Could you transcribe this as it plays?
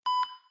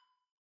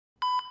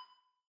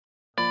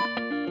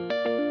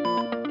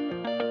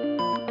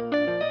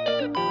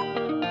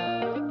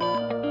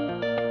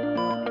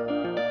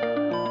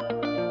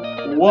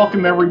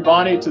welcome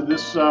everybody to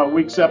this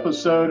week's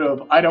episode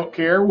of I Don't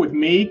Care with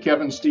me,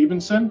 Kevin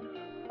Stevenson.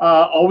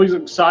 Always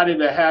excited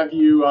to have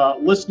you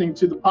listening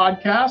to the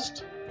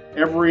podcast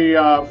every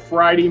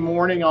Friday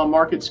morning on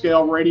Market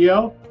Scale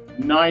Radio,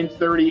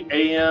 9:30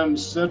 a.m.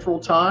 Central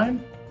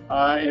Time.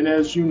 And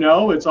as you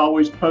know, it's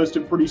always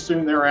posted pretty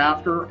soon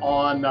thereafter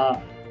on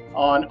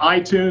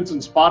iTunes and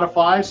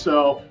Spotify.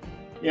 So,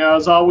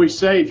 as I always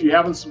say, if you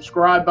haven't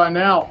subscribed by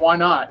now, why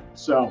not?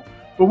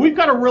 But we've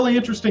got a really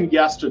interesting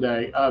guest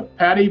today,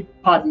 Patty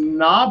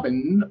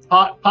Padmanabhan,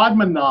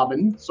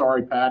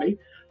 sorry, Patty,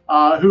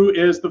 who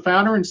is the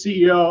founder and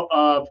CEO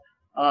of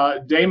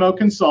Damo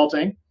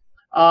Consulting.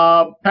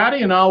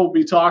 Patty and I will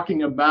be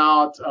talking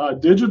about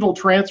digital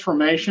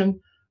transformation.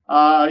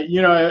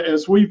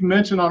 As we've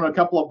mentioned on a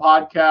couple of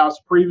podcasts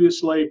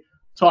previously,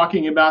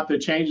 talking about the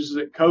changes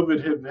that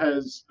COVID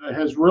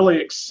has really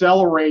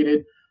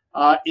accelerated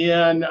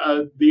in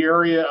the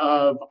area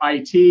of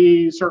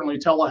IT, certainly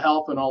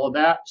telehealth and all of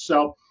that.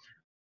 So,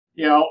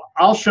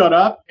 I'll shut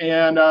up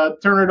and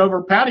turn it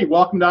over. Patty,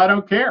 welcome to I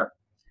Don't Care.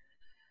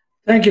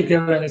 Thank you,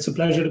 Kevin. It's a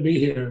pleasure to be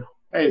here.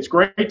 Hey, it's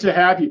great to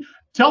have you.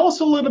 Tell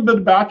us a little bit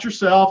about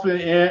yourself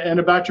and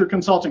about your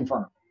consulting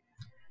firm.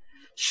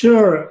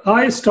 Sure.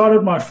 I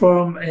started my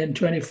firm in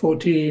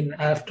 2014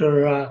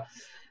 after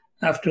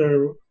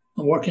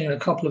working in a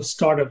couple of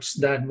startups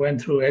that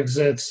went through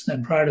exits.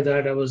 And prior to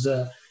that, I was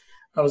a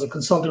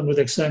consultant with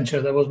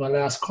Accenture. That was my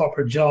last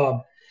corporate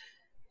job.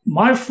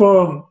 My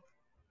firm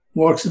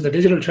works in the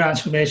digital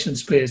transformation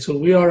space. So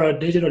we are a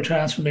digital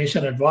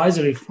transformation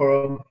advisory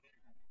firm,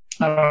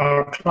 and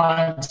our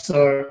clients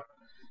are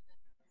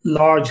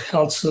large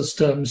health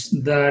systems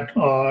that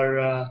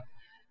are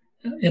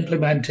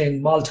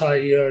implementing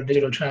multi-year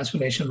digital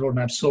transformation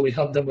roadmaps. So we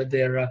help them with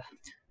their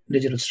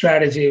digital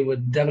strategy,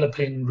 with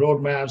developing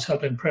roadmaps,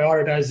 helping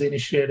prioritize the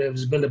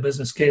initiatives, build a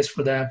business case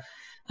for them,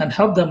 and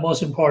help them,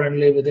 most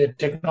importantly, with their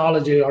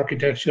technology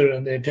architecture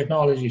and their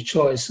technology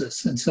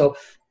choices. And so,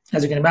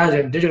 as you can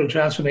imagine, digital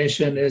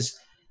transformation is,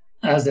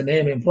 as the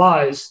name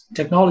implies,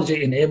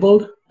 technology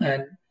enabled.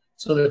 And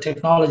so the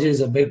technology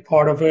is a big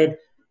part of it.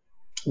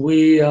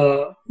 We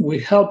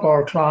help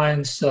our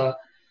clients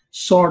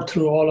sort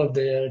through all of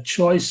their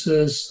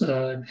choices,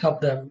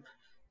 help them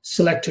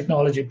select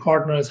technology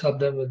partners, help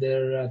them with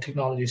their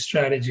technology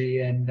strategy,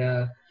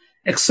 and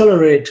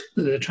accelerate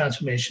the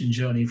transformation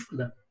journey for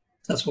them.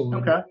 That's what we're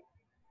doing.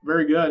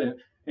 Very good.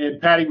 And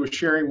Patty was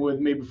sharing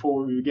with me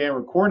before we began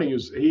recording,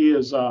 he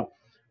has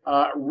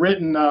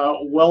written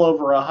well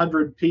over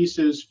 100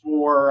 pieces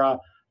for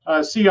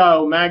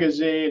CIO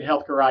Magazine,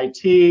 Healthcare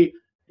IT.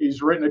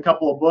 He's written a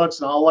couple of books,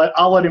 and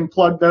I'll let him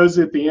plug those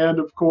at the end,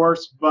 of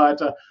course.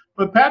 But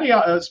Patty,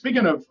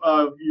 speaking of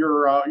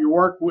your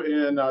work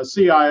in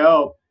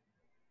CIO,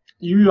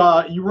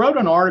 you wrote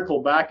an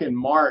article back in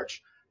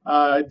March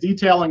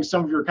detailing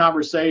some of your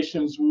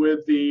conversations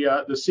with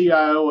the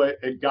CIO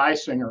at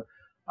Geisinger.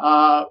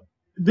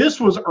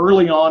 This was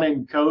early on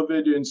in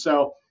COVID, and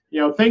so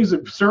things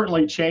have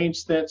certainly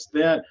changed since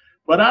then.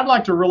 But I'd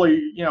like to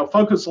really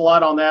focus a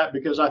lot on that,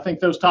 because I think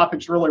those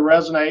topics really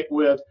resonate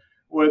with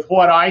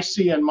what I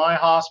see in my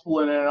hospital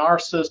and in our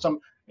system,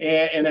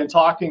 and in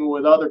talking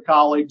with other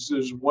colleagues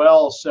as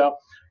well. So,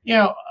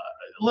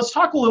 let's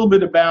talk a little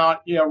bit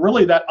about,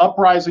 really that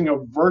uprising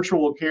of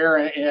virtual care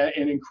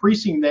and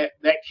increasing that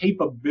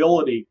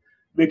capability,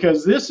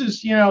 because this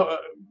is,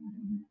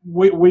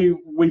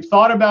 we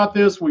thought about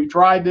this, we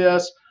tried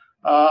this.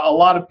 A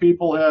lot of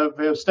people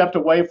have stepped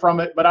away from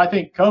it, but I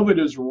think COVID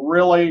has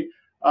really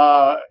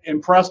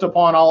impressed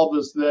upon all of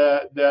us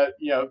that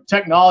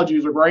technology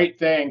is a great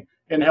thing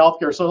in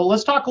healthcare. So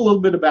let's talk a little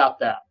bit about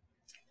that.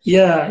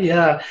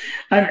 Yeah.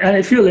 And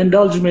if you'll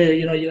indulge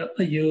me,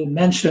 you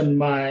mentioned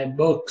my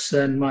books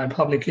and my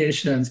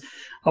publications.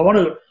 I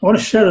want to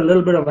share a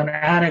little bit of an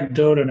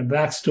anecdote and a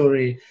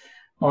backstory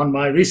on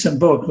my recent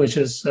book, which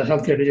is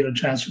Healthcare Digital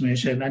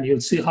Transformation, and you'll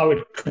see how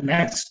it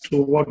connects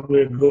to what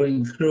we're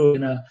going through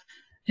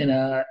in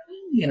a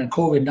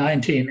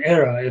COVID-19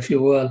 era, if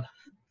you will.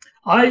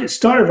 I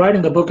started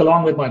writing the book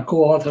along with my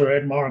co-author,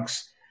 Ed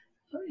Marks,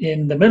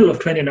 in the middle of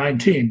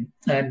 2019,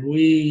 and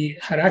we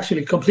had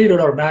actually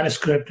completed our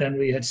manuscript and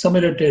we had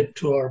submitted it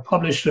to our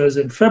publishers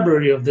in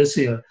February of this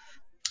year.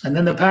 And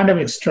then the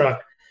pandemic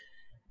struck.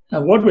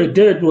 And what we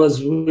did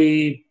was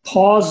we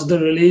paused the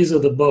release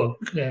of the book,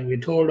 and we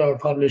told our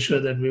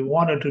publisher that we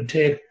wanted to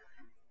take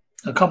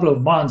a couple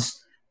of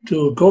months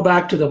to go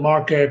back to the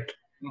market,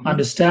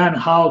 understand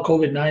how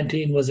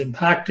COVID-19 was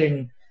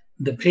impacting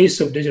the pace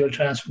of digital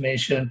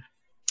transformation,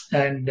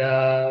 and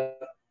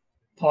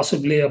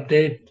possibly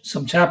update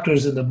some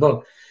chapters in the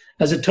book.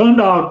 As it turned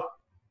out,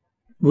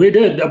 we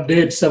did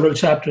update several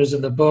chapters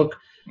in the book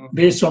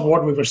based on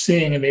what we were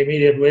seeing in the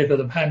immediate wake of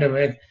the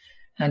pandemic.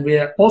 And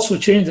we also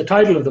changed the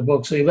title of the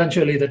book. So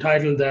eventually the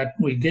title that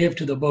we gave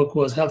to the book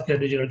was Healthcare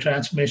Digital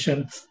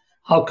Transformation: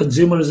 How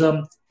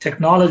Consumerism,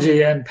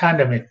 Technology, and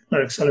Pandemic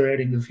Are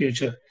Accelerating the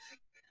Future.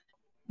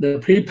 The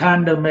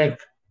pre-pandemic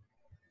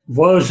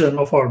version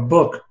of our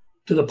book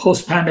to the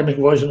post-pandemic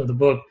version of the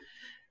book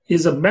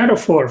is a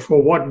metaphor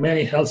for what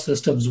many health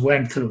systems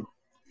went through.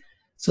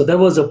 So there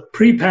was a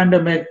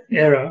pre-pandemic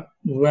era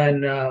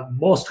when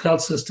most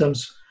health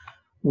systems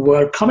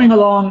were coming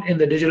along in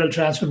the digital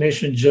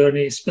transformation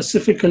journey,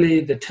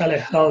 specifically the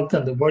telehealth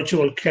and the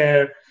virtual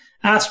care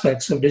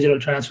aspects of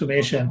digital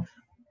transformation.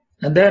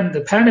 And then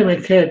the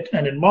pandemic hit,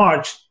 and in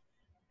March,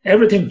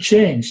 everything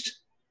changed.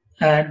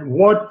 And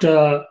what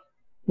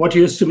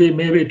used to be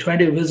maybe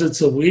 20 visits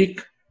a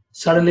week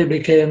suddenly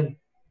became,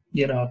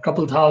 a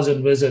couple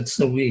thousand visits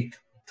a week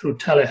through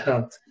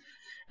telehealth.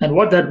 And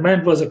what that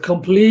meant was a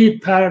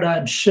complete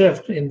paradigm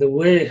shift in the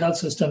way health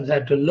systems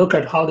had to look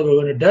at how they were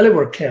going to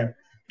deliver care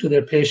to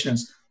their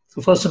patients.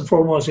 So first and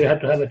foremost, you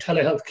had to have a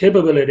telehealth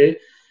capability,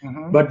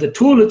 but the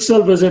tool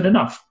itself wasn't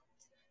enough.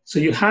 So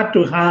you had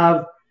to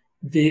have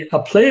a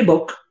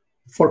playbook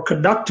for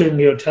conducting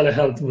your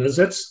telehealth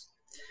visits.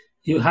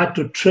 You had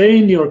to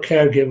train your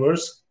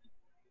caregivers.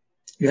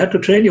 You had to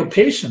train your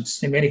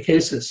patients in many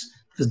cases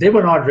because they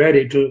were not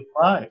ready to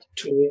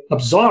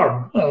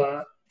absorb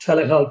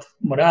telehealth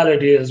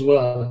modality as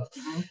well.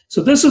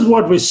 So this is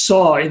what we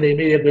saw in the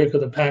immediate wake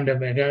of the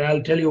pandemic. And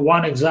I'll tell you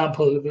one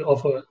example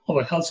of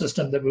a health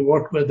system that we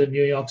worked with in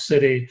New York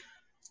City.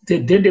 They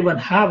didn't even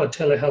have a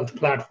telehealth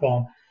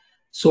platform.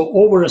 So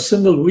over a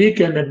single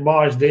weekend in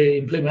March, they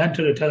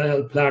implemented a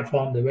telehealth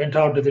platform. They went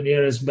out to the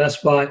nearest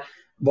Best Buy,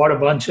 bought a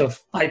bunch of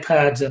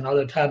iPads and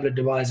other tablet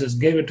devices,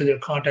 gave it to their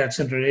contact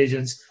center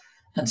agents,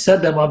 and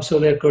set them up so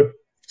they could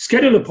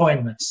schedule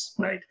appointments,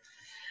 right?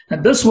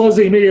 And this was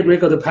the immediate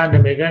wake of the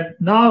pandemic. And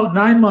now,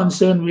 9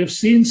 months in, we've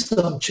seen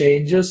some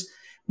changes.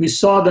 We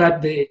saw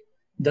that the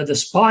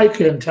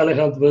spike in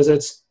telehealth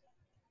visits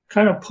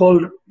kind of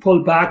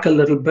pulled back a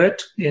little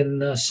bit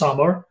in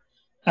summer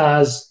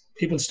as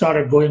people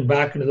started going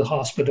back into the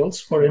hospitals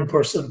for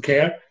in-person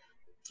care.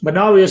 But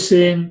now we're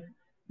seeing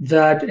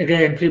that,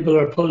 again, people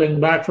are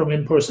pulling back from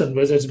in-person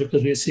visits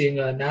because we're seeing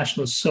a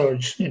national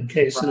surge in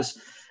cases.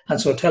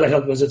 And so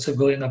telehealth visits are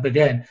going up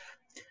again.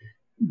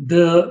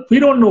 We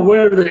don't know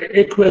where the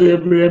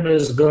equilibrium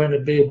is going to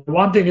be.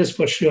 One thing is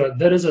for sure,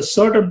 there is a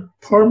certain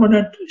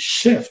permanent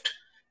shift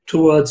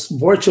towards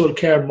virtual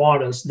care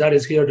models that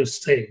is here to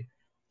stay.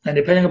 And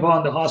depending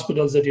upon the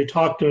hospitals that you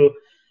talk to,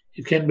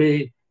 it can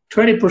be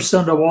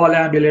 20% of all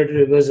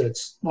ambulatory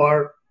visits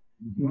or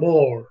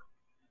more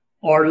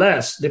or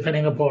less,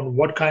 depending upon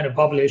what kind of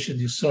population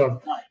you serve.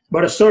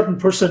 But a certain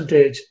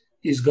percentage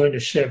is going to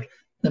shift.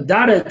 And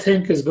that, I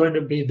think, is going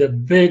to be the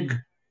big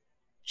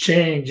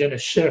change and a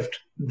shift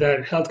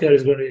that healthcare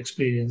is going to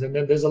experience. And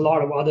then there's a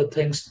lot of other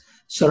things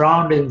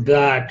surrounding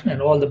that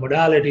and all the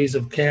modalities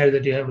of care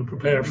that you have to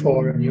prepare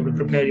for and you have to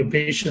prepare your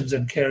patients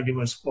and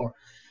caregivers for.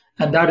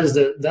 And that is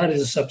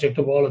the subject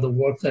of all of the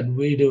work that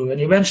we do. And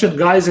you mentioned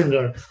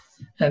Geisinger,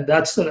 and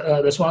that's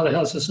one of the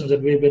health systems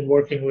that we've been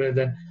working with.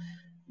 And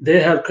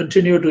they have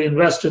continued to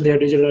invest in their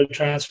digital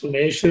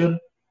transformation.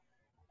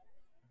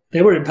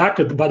 They were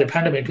impacted by the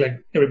pandemic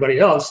like everybody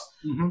else,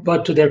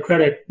 but to their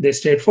credit, they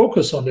stayed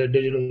focused on their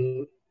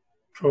digital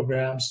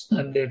programs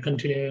and they're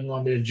continuing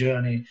on their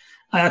journey.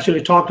 I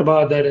actually talked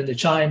about that in the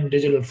Chime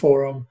Digital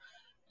Forum.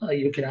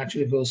 You can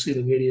actually go see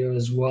the video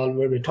as well,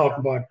 where we talk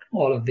about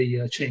all of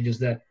the changes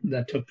that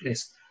took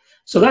place.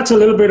 So that's a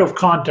little bit of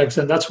context,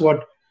 and that's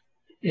what,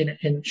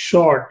 in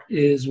short,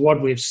 is what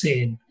we've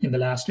seen in the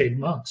last 8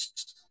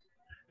 months.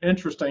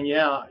 Interesting,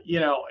 yeah.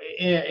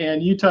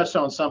 And you touched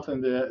on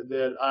something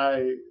that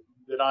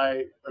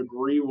I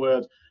agree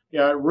with.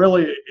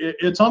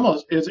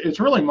 It's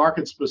really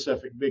market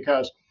specific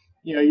because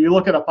you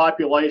look at a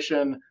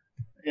population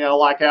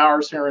like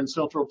ours here in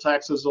Central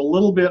Texas, a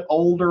little bit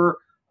older,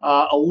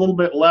 a little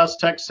bit less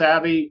tech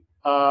savvy,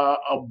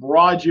 a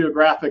broad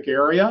geographic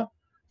area.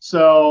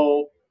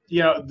 So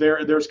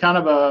there's kind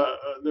of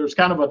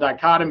a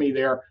dichotomy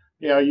there.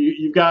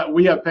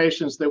 We have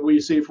patients that we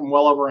see from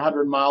well over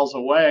 100 miles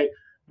away,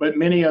 but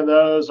many of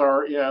those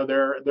are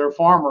they're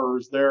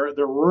farmers, they're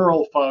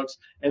rural folks,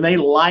 and they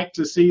like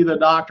to see the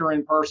doctor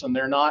in person.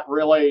 They're not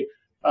really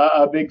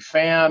a big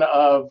fan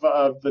of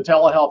the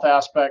telehealth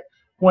aspect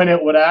when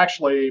it would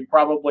actually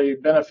probably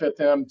benefit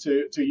them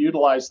to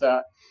utilize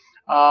that.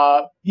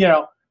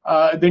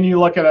 Then you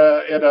look at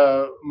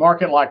a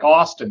market like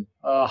Austin,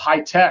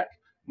 high tech,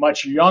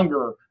 much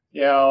younger.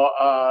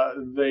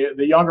 The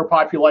younger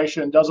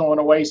population doesn't want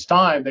to waste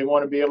time. They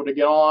want to be able to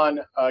get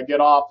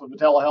off of a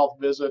telehealth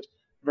visit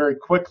very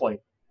quickly.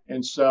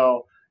 And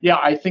so,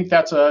 I think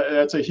that's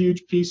a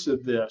huge piece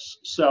of this.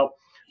 So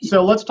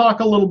let's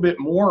talk a little bit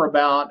more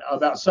about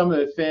some of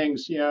the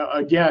things.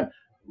 Again,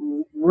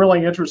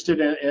 really interested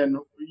in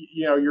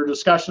your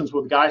discussions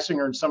with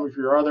Geisinger and some of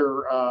your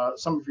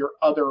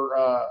other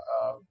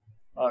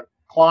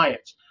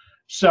clients.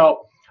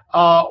 So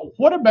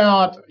what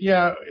about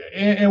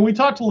and we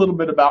talked a little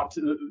bit about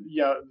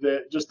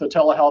just the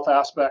telehealth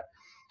aspect.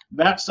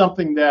 That's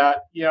something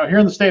that here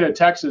in the state of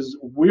Texas,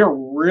 we are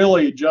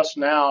really just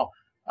now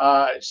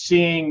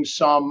seeing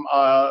some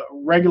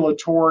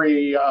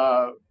regulatory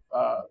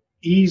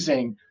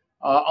easing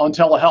on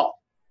telehealth,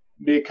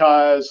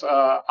 because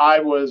I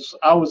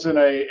was in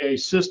a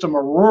system,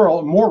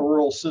 more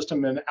rural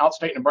system in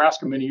outstate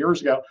Nebraska many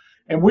years ago,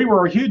 And we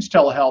were a huge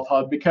telehealth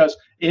hub because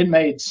it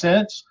made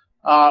sense.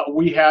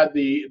 We had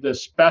the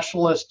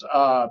specialist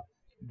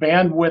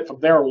bandwidth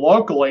there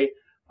locally,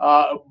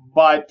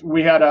 but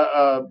we had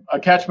a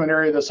catchment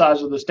area the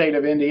size of the state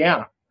of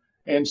Indiana.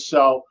 And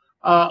so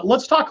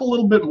let's talk a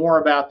little bit more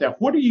about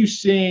that. What are you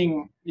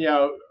seeing,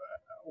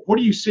 what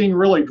are you seeing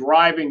really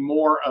driving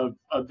more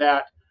of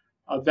that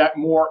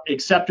more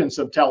acceptance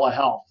of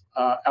telehealth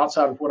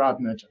outside of what I've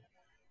mentioned?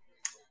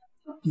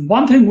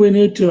 One thing we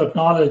need to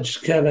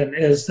acknowledge, Kevin,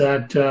 is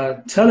that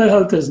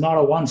telehealth is not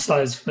a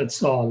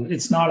one-size-fits-all.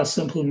 It's not a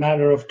simple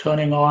matter of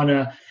turning on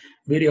a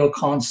video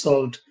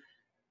consult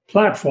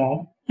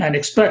platform and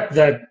expect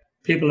that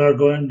people are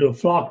going to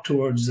flock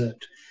towards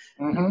it.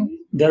 Mm-hmm.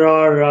 There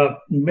are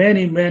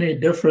many, many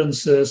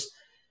differences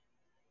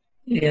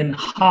in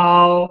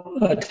how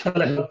a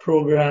telehealth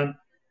program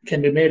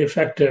can be made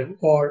effective,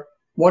 or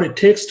what it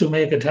takes to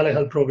make a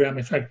telehealth program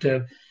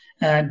effective.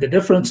 And the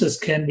differences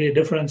can be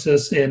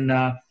differences in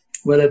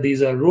whether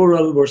these are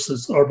rural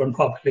versus urban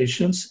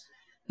populations.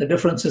 The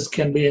differences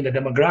can be in the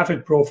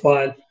demographic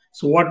profile.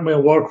 So what may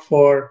work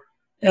for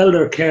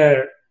elder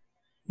care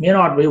may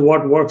not be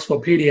what works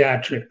for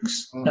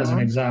pediatrics, as an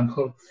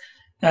example.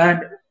 And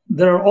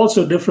there are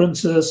also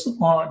differences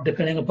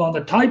depending upon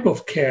the type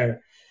of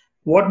care.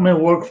 What may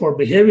work for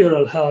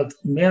behavioral health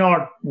may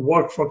not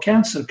work for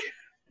cancer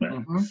care.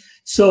 Mm-hmm.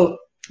 So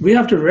we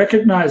have to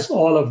recognize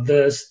all of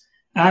this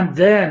and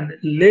then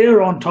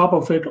layer on top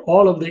of it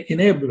all of the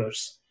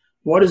enablers.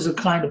 What is the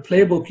kind of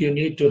playbook you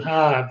need to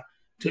have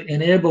to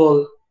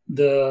enable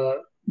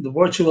the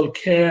virtual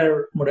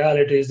care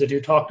modalities that you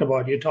talked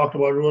about? You talked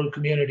about rural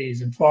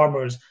communities and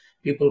farmers,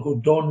 people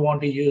who don't want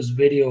to use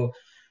video,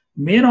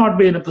 may not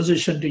be in a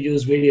position to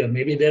use video.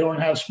 Maybe they don't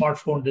have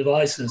smartphone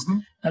devices. Mm-hmm.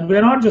 And we're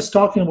not just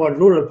talking about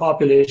rural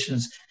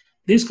populations.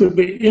 These could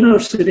be inner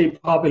city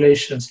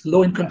populations,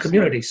 low-income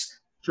communities.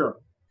 Sure.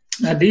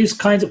 And these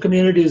kinds of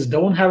communities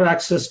don't have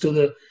access to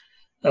the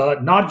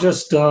not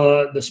just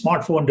the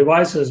smartphone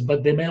devices,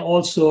 but they may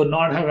also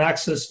not have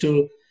access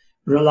to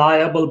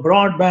reliable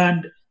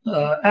broadband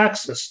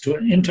access to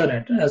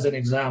internet, as an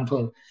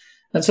example.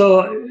 And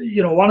so,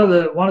 one of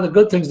the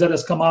good things that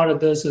has come out of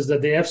this is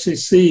that the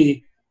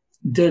FCC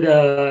did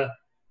a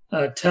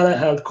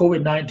telehealth,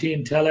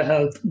 COVID-19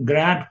 telehealth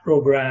grant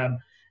program,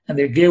 and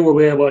they gave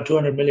away about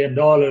 $200 million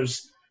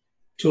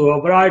to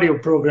a variety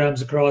of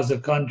programs across the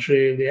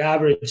country. The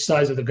average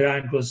size of the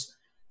grant was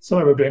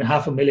somewhere between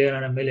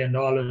 $500,000 and $1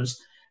 million.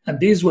 And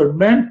these were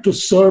meant to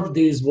serve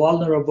these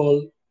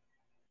vulnerable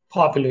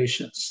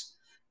populations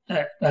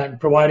and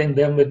providing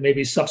them with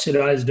maybe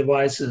subsidized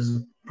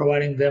devices,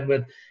 providing them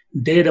with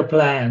data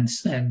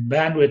plans and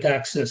bandwidth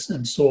access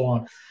and so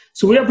on.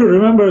 So we have to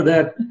remember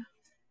that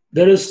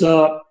there is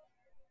not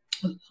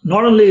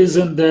only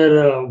isn't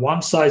there a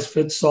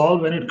one-size-fits-all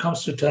when it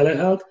comes to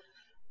telehealth,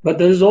 but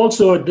there is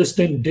also a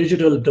distinct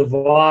digital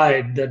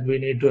divide that we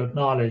need to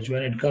acknowledge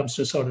when it comes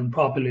to certain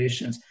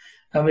populations.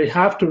 And we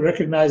have to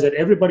recognize that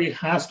everybody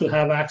has to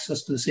have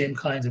access to the same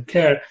kinds of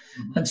care.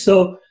 Mm-hmm. And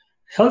so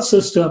health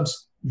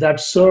systems that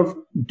serve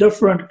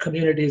different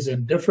communities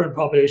and different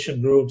population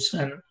groups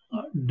and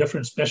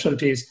different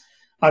specialties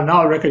are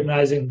now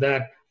recognizing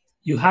that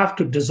you have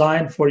to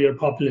design for your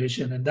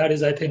population. And that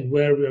is, I think,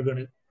 where we're going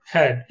to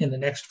head in the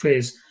next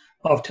phase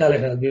of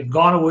telehealth. We've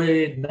gone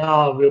away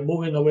now, we're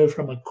moving away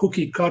from a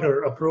cookie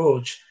cutter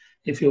approach,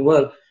 if you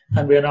will,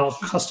 and we're now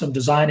custom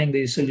designing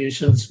these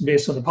solutions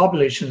based on the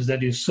populations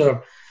that you serve.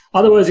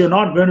 Otherwise, you're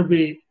not going to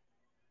be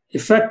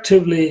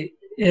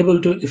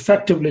able to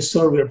effectively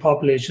serve your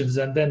populations,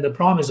 and then the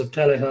promise of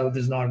telehealth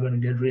is not going to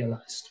get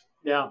realized.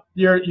 Yeah,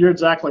 you're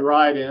exactly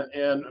right.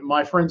 And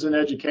my friends in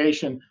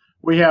education,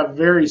 we have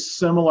very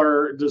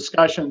similar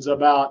discussions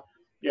about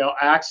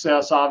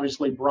access,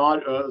 obviously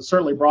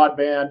certainly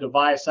broadband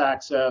device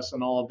access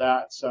and all of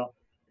that. So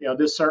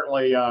this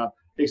certainly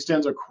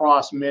extends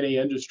across many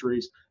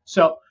industries.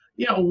 So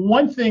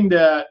one thing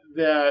that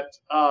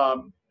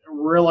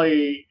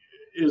really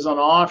is an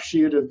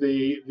offshoot of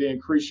the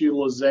increased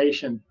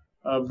utilization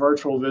of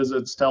virtual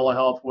visits,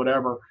 telehealth,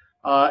 whatever,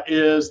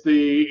 is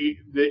the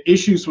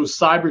issues with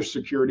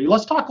cybersecurity.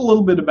 Let's talk a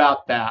little bit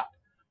about that.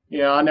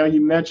 I know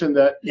you mentioned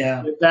that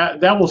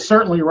that will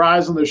certainly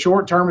rise in the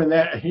short term, and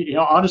that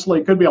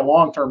honestly it could be a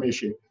long-term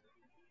issue.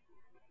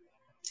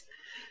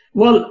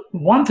 Well,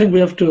 one thing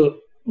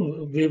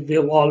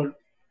we've all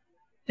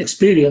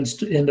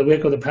experienced in the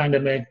wake of the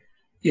pandemic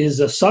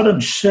is a sudden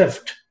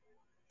shift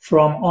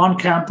from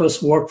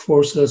on-campus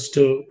workforces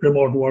to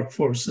remote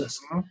workforces,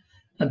 mm-hmm.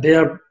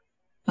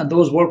 and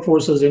those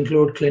workforces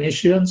include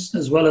clinicians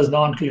as well as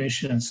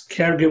non-clinicians,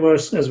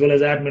 caregivers as well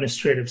as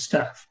administrative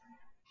staff,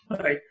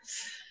 right?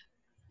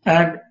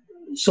 And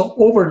so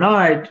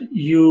overnight,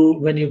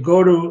 when you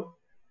go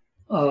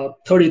to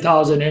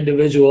 30,000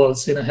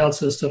 individuals in a health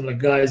system like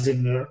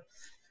Geisinger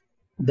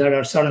that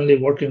are suddenly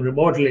working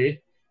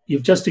remotely,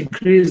 you've just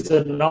increased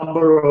the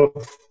number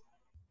of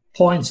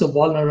points of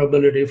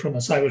vulnerability from a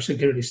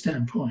cybersecurity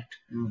standpoint.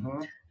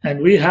 Mm-hmm.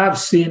 And we have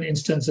seen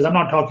instances, I'm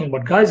not talking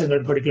about Geisinger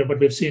in particular, but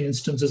we've seen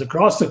instances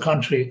across the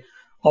country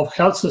of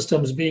health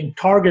systems being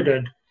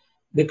targeted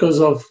because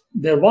of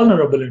their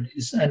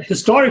vulnerabilities. And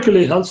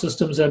historically, health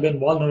systems have been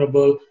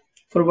vulnerable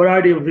for a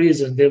variety of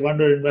reasons. They've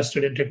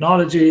underinvested in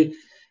technology.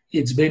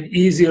 It's been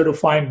easier to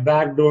find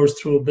backdoors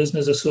through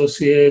business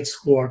associates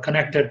who are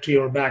connected to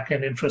your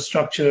back-end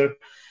infrastructure,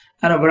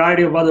 and a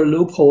variety of other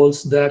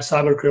loopholes that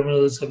cyber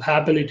criminals have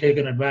happily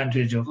taken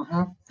advantage of.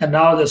 And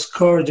now the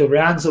scourge of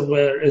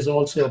ransomware is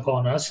also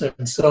upon us.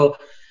 And so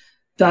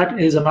that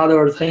is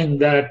another thing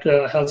that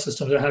health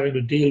systems are having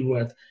to deal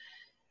with.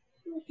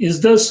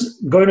 Is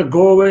this going to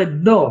go away?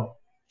 No.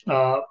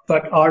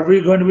 But are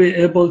we going to be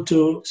able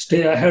to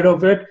stay ahead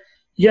of it?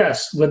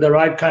 Yes, with the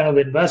right kind of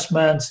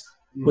investments,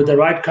 with the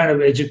right kind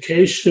of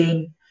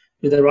education,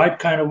 with the right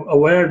kind of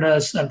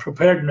awareness and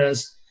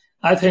preparedness.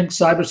 I think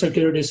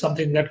cybersecurity is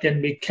something that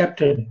can be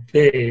kept at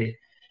bay,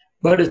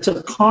 but it's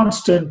a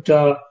constant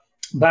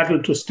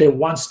battle to stay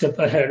one step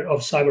ahead of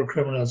cyber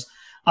criminals.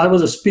 I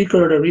was a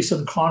speaker at a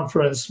recent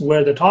conference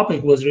where the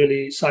topic was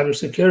really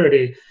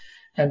cybersecurity,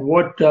 and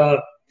what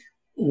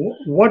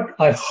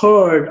I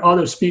heard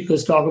other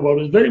speakers talk about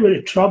was very,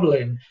 very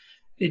troubling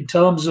in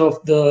terms of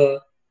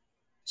the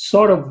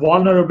sort of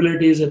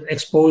vulnerabilities and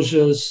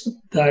exposures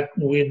that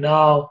we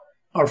now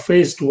are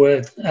faced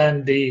with,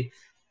 and the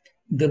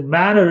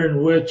manner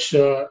in which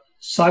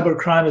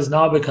cybercrime is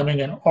now becoming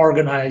an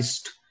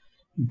organized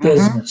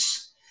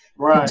business.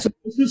 Right. So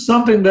this is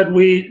something that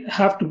we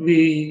have to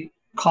be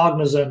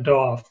cognizant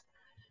of.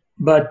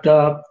 But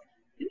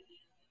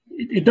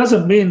it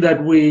doesn't mean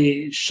that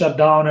we shut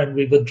down and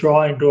we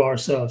withdraw into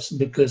ourselves,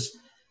 because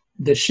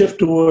the shift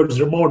towards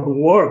remote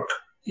work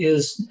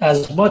is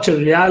as much a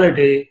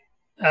reality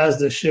as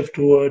the shift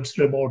towards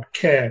remote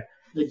care.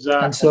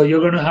 Exactly. And so you're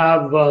going to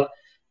have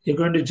you're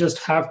going to just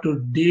have to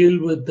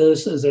deal with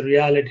this as a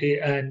reality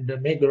and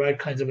make the right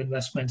kinds of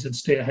investments and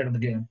stay ahead of the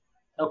game.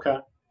 Okay.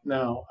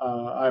 No,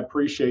 I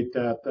appreciate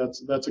that.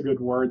 That's a good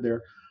word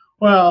there.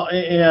 Well,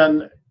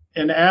 and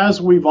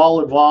as we've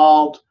all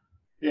evolved,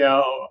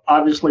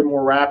 obviously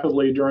more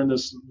rapidly during the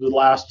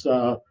last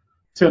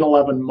 10,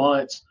 11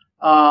 months,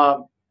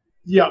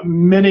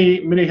 many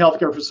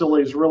healthcare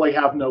facilities really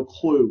have no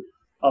clue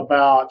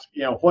about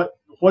what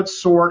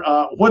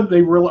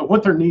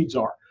their needs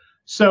are.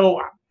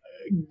 So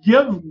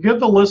give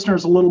the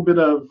listeners a little bit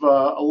of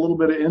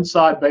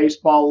inside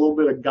baseball, a little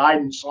bit of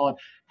guidance on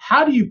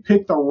how do you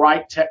pick the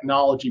right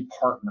technology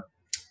partner.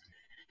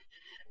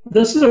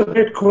 This is a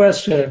great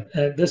question,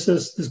 and this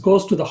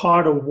goes to the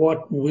heart of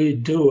what we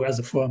do as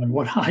a firm and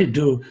what I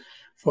do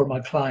for my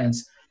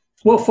clients.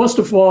 Well, first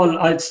of all,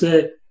 I'd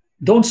say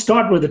don't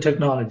start with the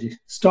technology.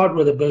 Start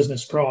with a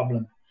business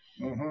problem.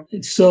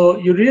 So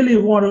you really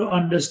want to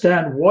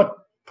understand what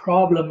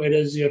problem it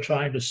is you're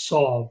trying to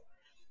solve.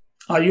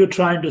 Are you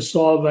trying to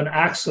solve an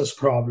access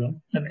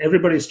problem? And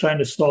everybody's trying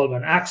to solve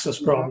an access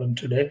problem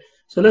today.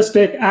 So let's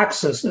take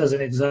access as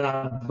an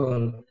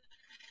example.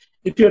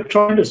 If you're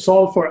trying to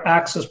solve for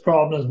access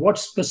problems, what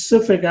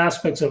specific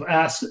aspects of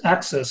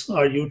access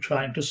are you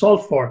trying to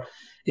solve for?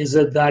 Is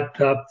it that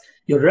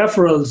your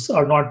referrals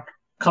are not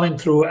coming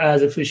through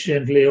as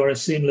efficiently or as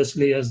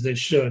seamlessly as they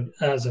should,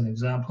 as an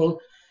example?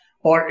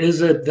 Or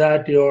is it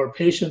that your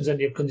patients and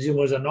your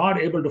consumers are not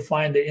able to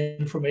find the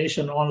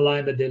information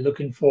online that they're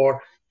looking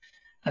for,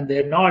 and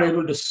they're not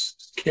able to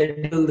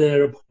schedule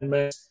their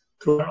appointments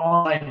through an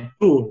online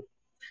tool?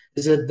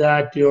 Is it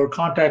that your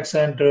contact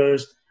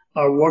centers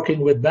are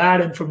working with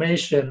bad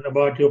information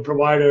about your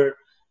provider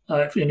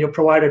in your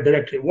provider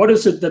directory? What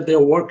is it that they're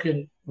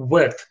working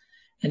with?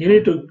 And you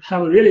need to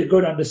have a really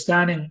good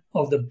understanding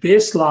of the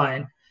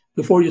baseline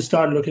before you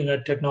start looking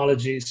at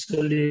technology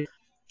solutions.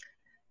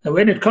 And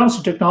when it comes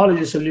to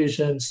technology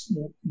solutions,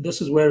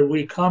 this is where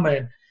we come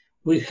in.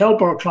 We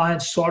help our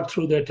clients sort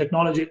through their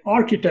technology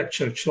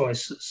architecture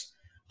choices.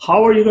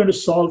 How are you going to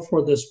solve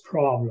for this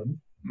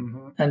problem?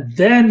 And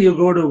then you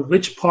go to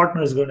which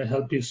partner is going to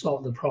help you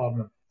solve the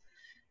problem,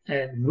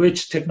 and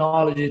which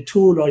technology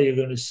tool are you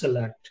going to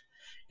select.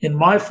 In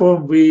my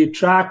firm, we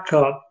track,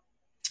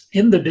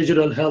 in the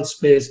digital health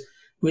space,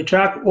 we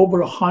track over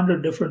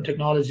 100 different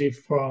technology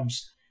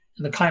firms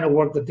and the kind of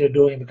work that they're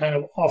doing, the kind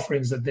of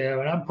offerings that they have.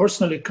 And I'm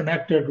personally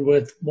connected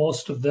with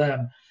most of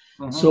them.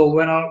 So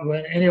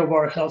when any of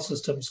our health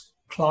systems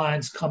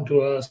clients come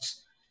to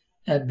us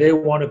and they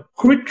want to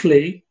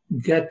quickly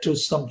get to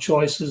some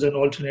choices and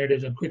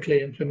alternatives and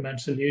quickly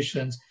implement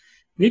solutions,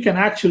 we can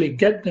actually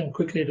get them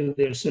quickly to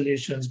their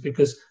solutions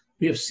because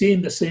we have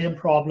seen the same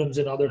problems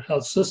in other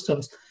health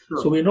systems.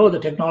 So we know the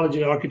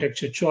technology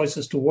architecture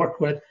choices to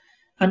work with.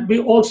 And we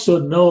also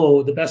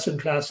know the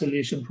best-in-class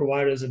solution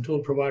providers and tool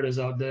providers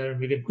out there. And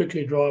we can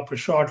quickly draw up a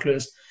short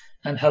list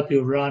and help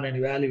you run an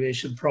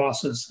evaluation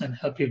process and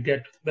help you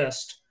get the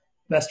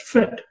best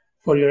fit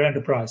for your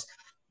enterprise.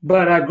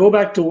 But I go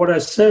back to what I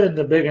said in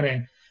the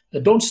beginning,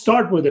 that don't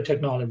start with the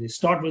technology,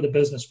 start with the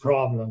business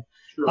problem.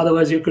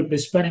 Otherwise, you could be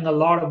spending a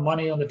lot of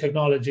money on the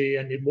technology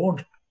and it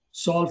won't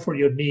solve for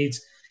your needs.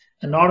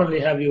 And not only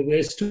have you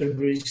wasted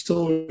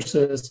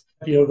resources,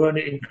 you're going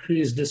to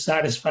increase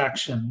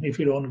dissatisfaction if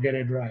you don't get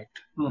it right.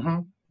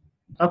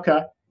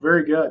 Okay,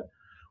 very good.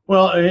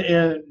 Well,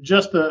 in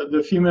just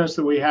the few minutes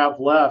that we have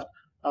left,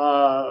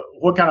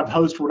 what kind of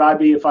host would I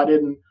be if I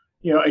didn't,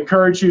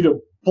 encourage you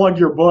to plug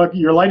your book,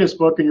 your latest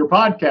book, and your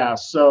podcast?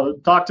 So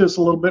talk to us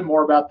a little bit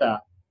more about that.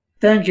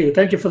 Thank you.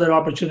 Thank you for that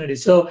opportunity.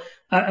 So,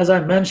 as I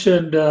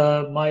mentioned,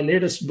 my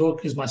latest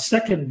book is my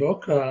second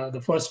book.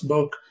 The first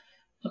book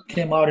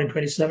came out in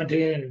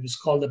 2017, and it was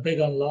called The Big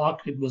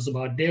Unlock. It was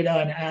about data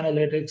and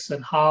analytics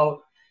and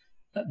how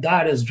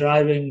that is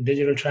driving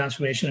digital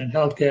transformation in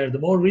healthcare. The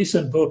more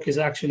recent book is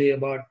actually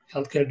about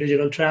healthcare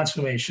digital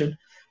transformation.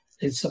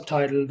 It's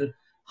subtitled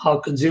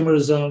How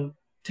Consumerism,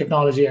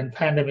 Technology, and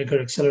Pandemic Are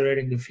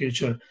Accelerating the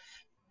Future.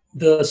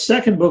 The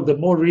second book, the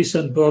more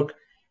recent book,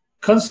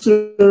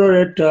 consider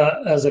it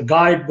as a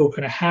guidebook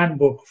and a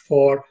handbook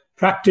for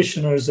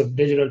practitioners of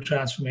digital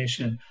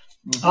transformation.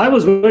 Mm-hmm. I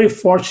was very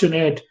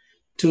fortunate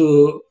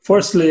to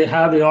firstly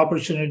have the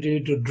opportunity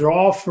to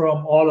draw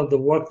from all of the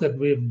work that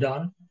we've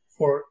done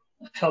for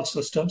health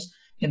systems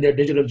in their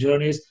digital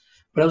journeys,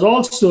 but I was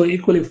also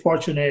equally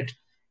fortunate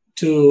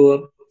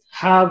to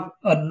have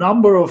a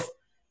number of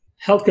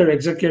healthcare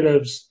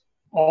executives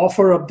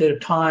offer up their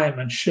time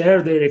and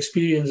share their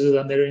experiences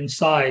and their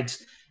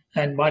insights.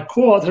 And my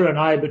co-author and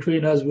I,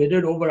 between us, we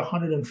did over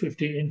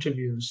 150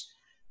 interviews.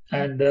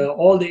 And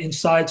all the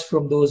insights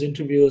from those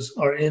interviews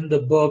are in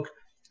the book.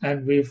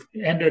 And we've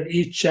ended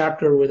each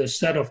chapter with a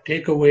set of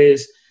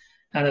takeaways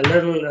and a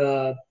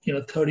little,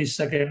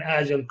 30-second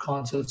agile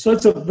consult. So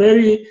it's a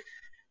very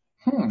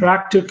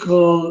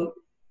practical,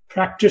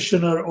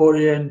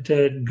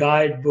 practitioner-oriented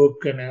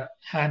guidebook and a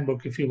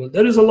handbook, if you will.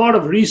 There is a lot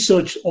of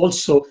research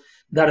also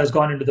that has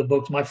gone into the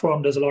book. My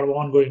firm does a lot of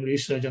ongoing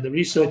research, and the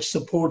research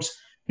supports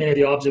many of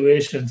the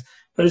observations.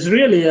 But it's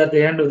really, at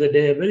the end of the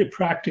day, a very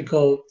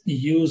practical,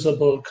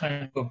 usable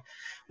kind of book.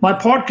 My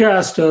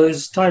podcast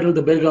is titled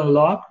The Big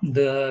Unlock.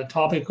 The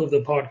topic of the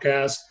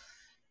podcast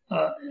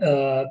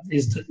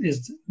is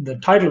the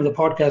title of the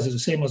podcast is the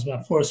same as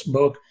my first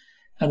book.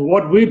 And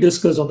what we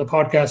discuss on the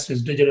podcast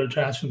is digital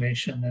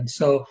transformation. And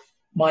so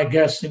my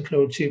guests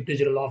include chief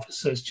digital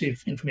officers,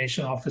 chief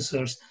information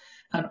officers,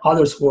 and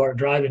others who are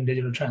driving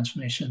digital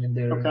transformation in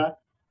their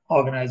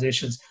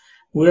organizations.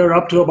 We're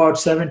up to about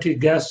 70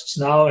 guests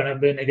now, and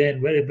I've been, again,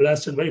 very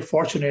blessed and very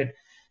fortunate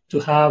to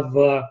have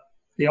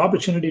the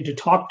opportunity to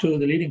talk to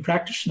the leading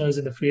practitioners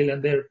in the field,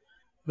 and they're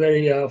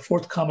very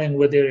forthcoming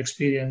with their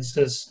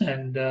experiences,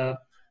 and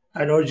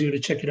I'd urge you to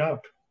check it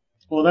out.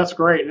 Well, that's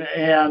great.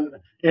 And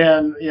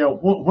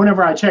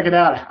whenever I check it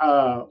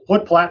out,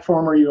 what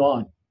platform are you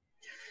on?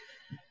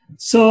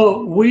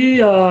 So we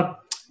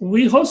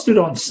host it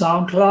on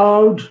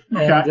SoundCloud,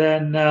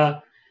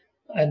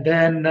 and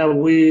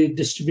then we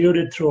distribute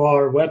it through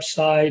our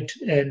website,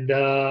 and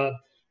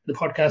the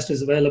podcast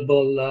is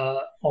available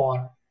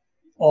on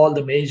all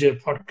the major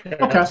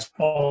podcast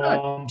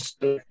platforms,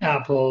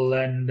 Apple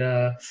and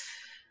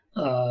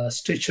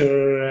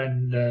Stitcher,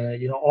 and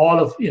all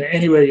of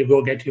anywhere you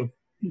go get your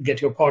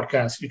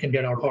podcast, you can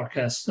get our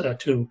podcasts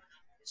too.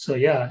 So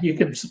yeah, you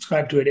can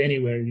subscribe to it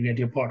anywhere you get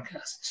your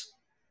podcasts.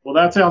 Well,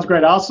 that sounds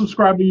great. I'll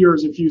subscribe to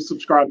yours if you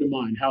subscribe to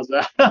mine. How's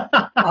that?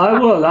 I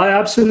will. I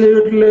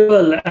absolutely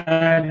will.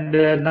 And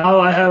now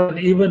I have an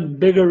even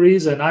bigger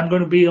reason. I'm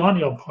going to be on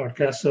your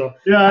podcast, so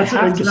I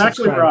have to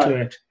subscribe to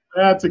it.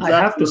 That's exactly.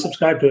 I have to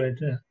subscribe to it.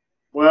 Yeah.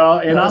 Well,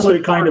 and that's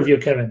very kind of you,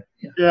 Kevin.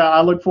 Yeah, I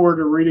look forward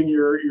to reading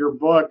your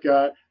book.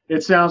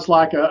 It sounds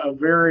like a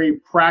very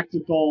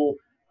practical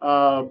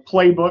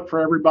playbook for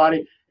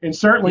everybody, and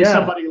certainly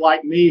somebody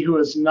like me who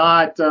is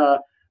not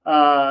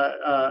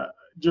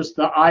just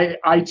the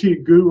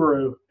IT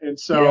guru. And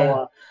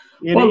so,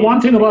 one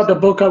thing about the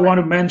book I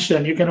want to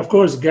mention, you can of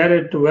course get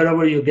it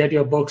wherever you get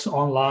your books,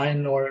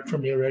 online or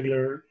from your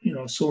regular,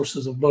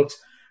 sources of books,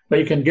 but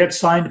you can get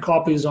signed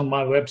copies on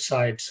my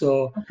website.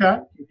 So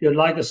if you'd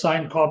like a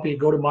signed copy,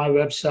 go to my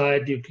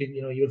website. You can,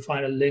 you'll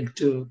find a link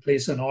to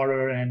place an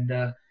order,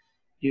 and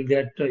you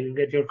get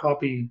your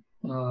copy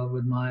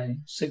with my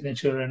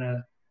signature and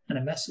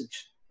a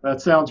message. That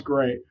sounds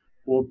great.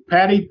 Well,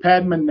 Paddy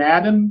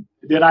Padmanabhan,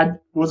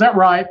 was that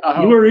right?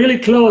 You were really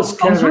close,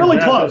 Kevin. I was really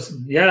close.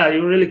 Yeah,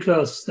 you were really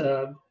close.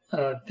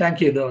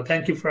 Thank you, though.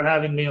 Thank you for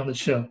having me on the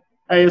show.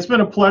 Hey, it's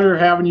been a pleasure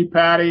having you,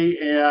 Paddy,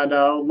 and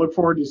look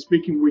forward to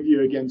speaking with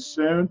you again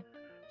soon.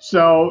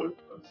 So,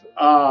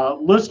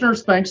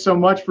 listeners, thanks so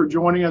much for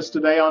joining us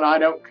today on I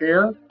Don't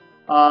Care.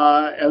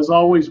 As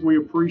always, we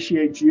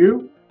appreciate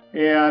you,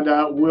 and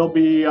we'll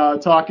be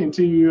talking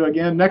to you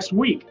again next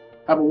week.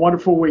 Have a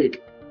wonderful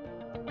week.